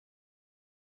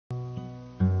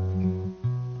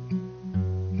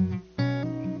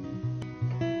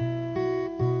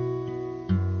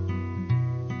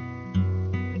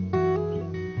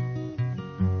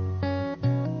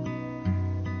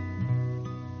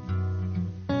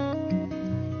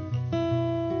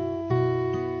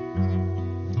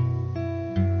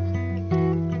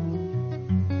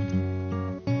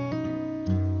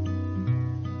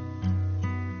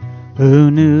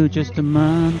Who knew just a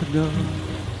month ago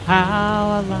how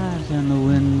our lives and the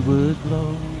wind would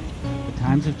blow? The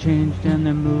times have changed and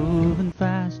they're moving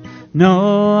fast.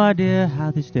 No idea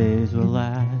how these days will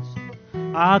last.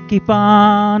 I'll keep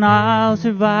on, I'll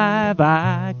survive.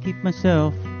 I keep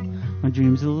myself, my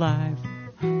dreams alive.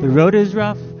 The road is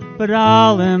rough, but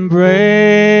I'll embrace.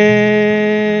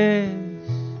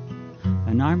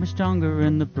 An arm is stronger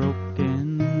in the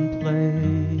broken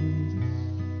place.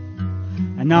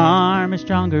 An arm is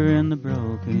stronger in the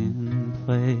broken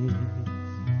place.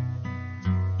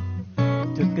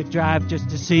 Took a drive just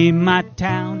to see my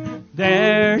town.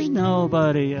 There's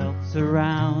nobody else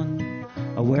around.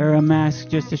 I wear a mask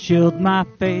just to shield my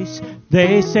face.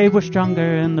 They say we're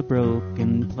stronger in the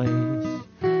broken place.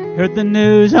 Heard the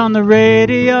news on the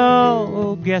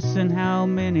radio, guessing how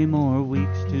many more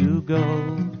weeks to go.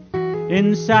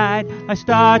 Inside I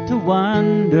start to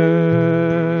wonder,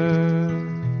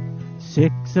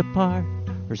 6 apart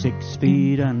or 6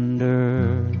 feet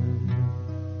under.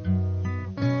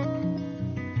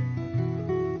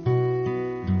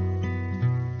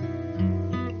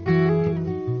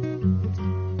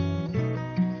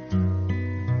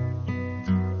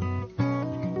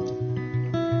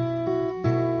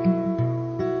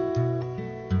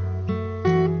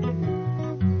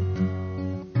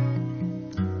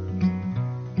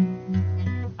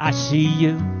 I see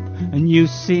you and you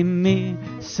see me,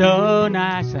 so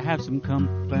nice to have some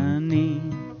company.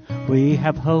 We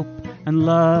have hope and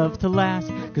love to last,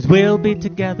 'cause we'll be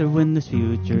together when this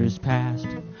future's past.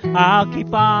 I'll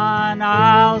keep on,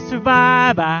 I'll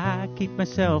survive. I keep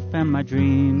myself and my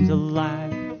dreams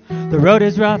alive. The road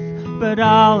is rough, but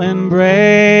I'll embrace,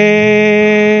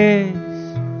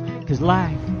 'cause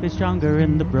life is stronger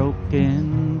in the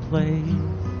broken place.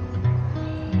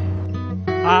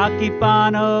 I'll keep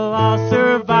on, oh, I'll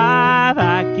survive.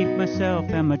 I keep myself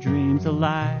and my dreams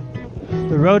alive.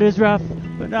 The road is rough,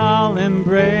 but I'll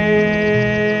embrace.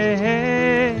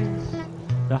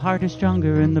 The heart is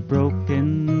stronger in the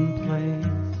broken place.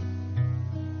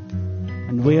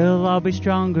 And we'll all be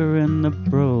stronger in the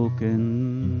broken